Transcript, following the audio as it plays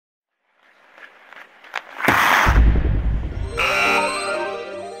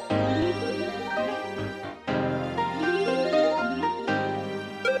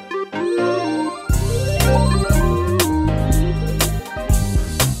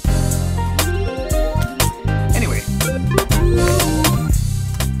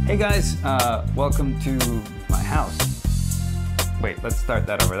guys, welcome to my house. Wait, let's start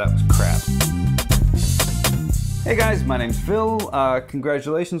that over. That was crap. Hey guys, my name's Phil.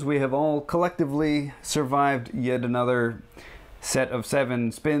 Congratulations, we have all collectively survived yet another set of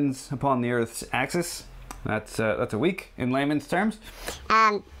 7 spins upon the Earth's axis. That's a week in layman's terms.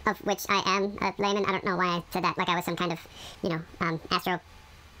 Of which I am a layman. I don't know why I said that like I was some kind of, astro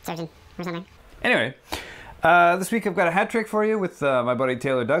surgeon or something. Anyway, this week I've got a hat trick for you with my buddy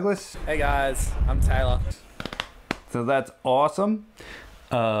Taylor Douglas. Hey guys, I'm Taylor. So that's awesome.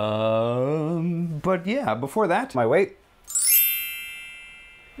 But yeah, before that, my weight.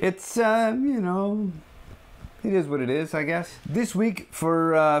 It's, it is what it is, I guess. This week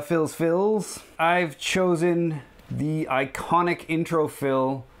for Phil's Fills, I've chosen the iconic intro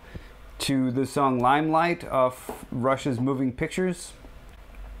fill to the song Limelight off Rush's Moving Pictures.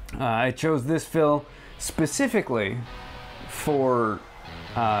 I chose this fill specifically for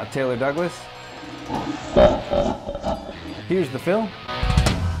Taylor Douglas. Here's the fill.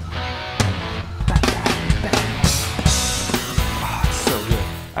 Oh, it's so good.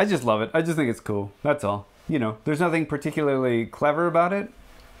 I just love it. I just think it's cool. That's all. There's nothing particularly clever about it,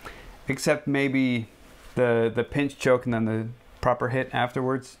 except maybe the pinch choke and then the proper hit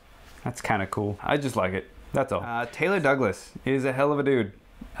afterwards. That's kind of cool. I just like it. That's all. Taylor Douglas is a hell of a dude.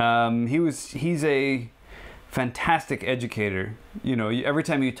 He's a fantastic educator. Every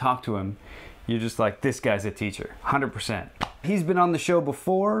time you talk to him, you're just like, this guy's a teacher, 100%. He's been on the show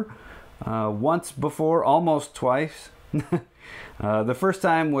before, once before, almost twice. The first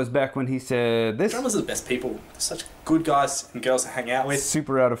time was back when he said this. Drummers are the best people. They're such good guys and girls to hang out with.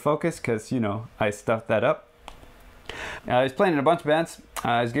 Super out of focus because, I stuffed that up. He's playing in a bunch of bands.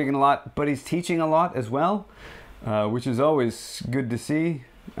 He's gigging a lot, but he's teaching a lot as well, which is always good to see.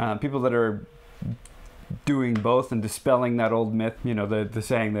 People that are doing both and dispelling that old myth, the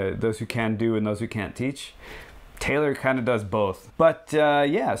saying that those who can do and those who can't teach. Taylor kind of does both. But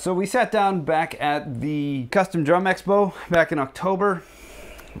yeah, so we sat down back at the Custom Drum Expo back in October,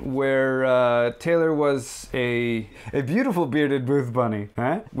 where Taylor was a beautiful bearded booth bunny.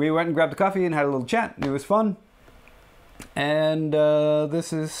 We went and grabbed a coffee and had a little chat. It was fun. And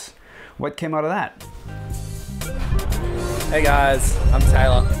this is what came out of that. Hey guys, I'm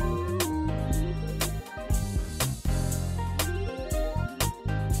Taylor.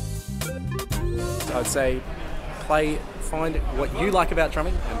 I'd say find what you like about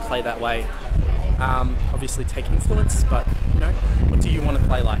drumming and play that way. Obviously take influence, but what do you want to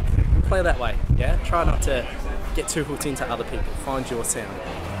play like? Play that way, yeah? Try not to get too hooked into other people. Find your sound.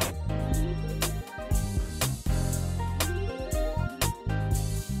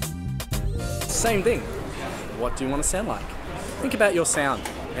 Same thing. What do you want to sound like? Think about your sound,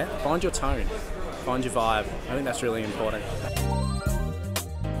 yeah? Find your tone, find your vibe. I think that's really important.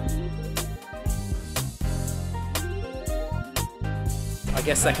 I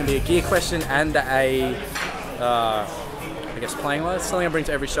guess that can be a gear question and a, playing wise. Something I bring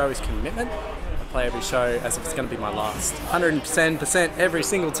to every show is commitment. I play every show as if it's going to be my last. 110% every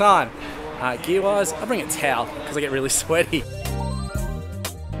single time. Gear wise, I bring a towel because I get really sweaty.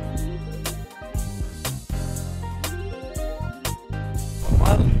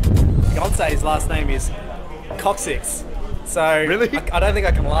 My fiance's last name is Coccyx. So really? I don't think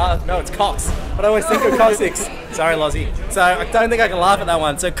I can laugh. No, it's Cox. But I always think of Coccyx. Sorry, Lozzie. So I don't think I can laugh at that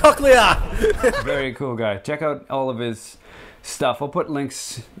one. So Cochlear. Very cool guy. Check out all of his stuff. I'll put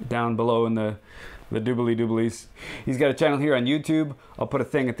links down below in the doobly dooblies. He's got a channel here on YouTube. I'll put a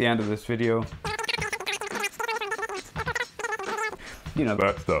thing at the end of this video.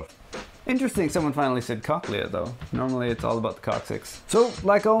 That stuff. Interesting, someone finally said cochlea though. Normally it's all about the coccyx. So,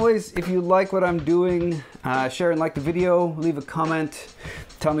 like always, if you like what I'm doing, share and like the video, leave a comment,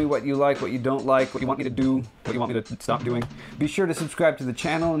 tell me what you like, what you don't like, what you want me to do, what you want me to stop doing. Be sure to subscribe to the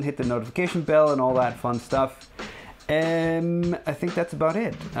channel and hit the notification bell and all that fun stuff. I think that's about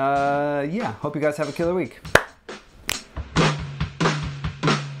it. Yeah, hope you guys have a killer week.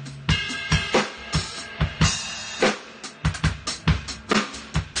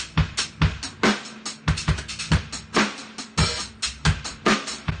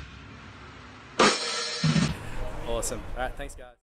 Awesome. All right, thanks guys.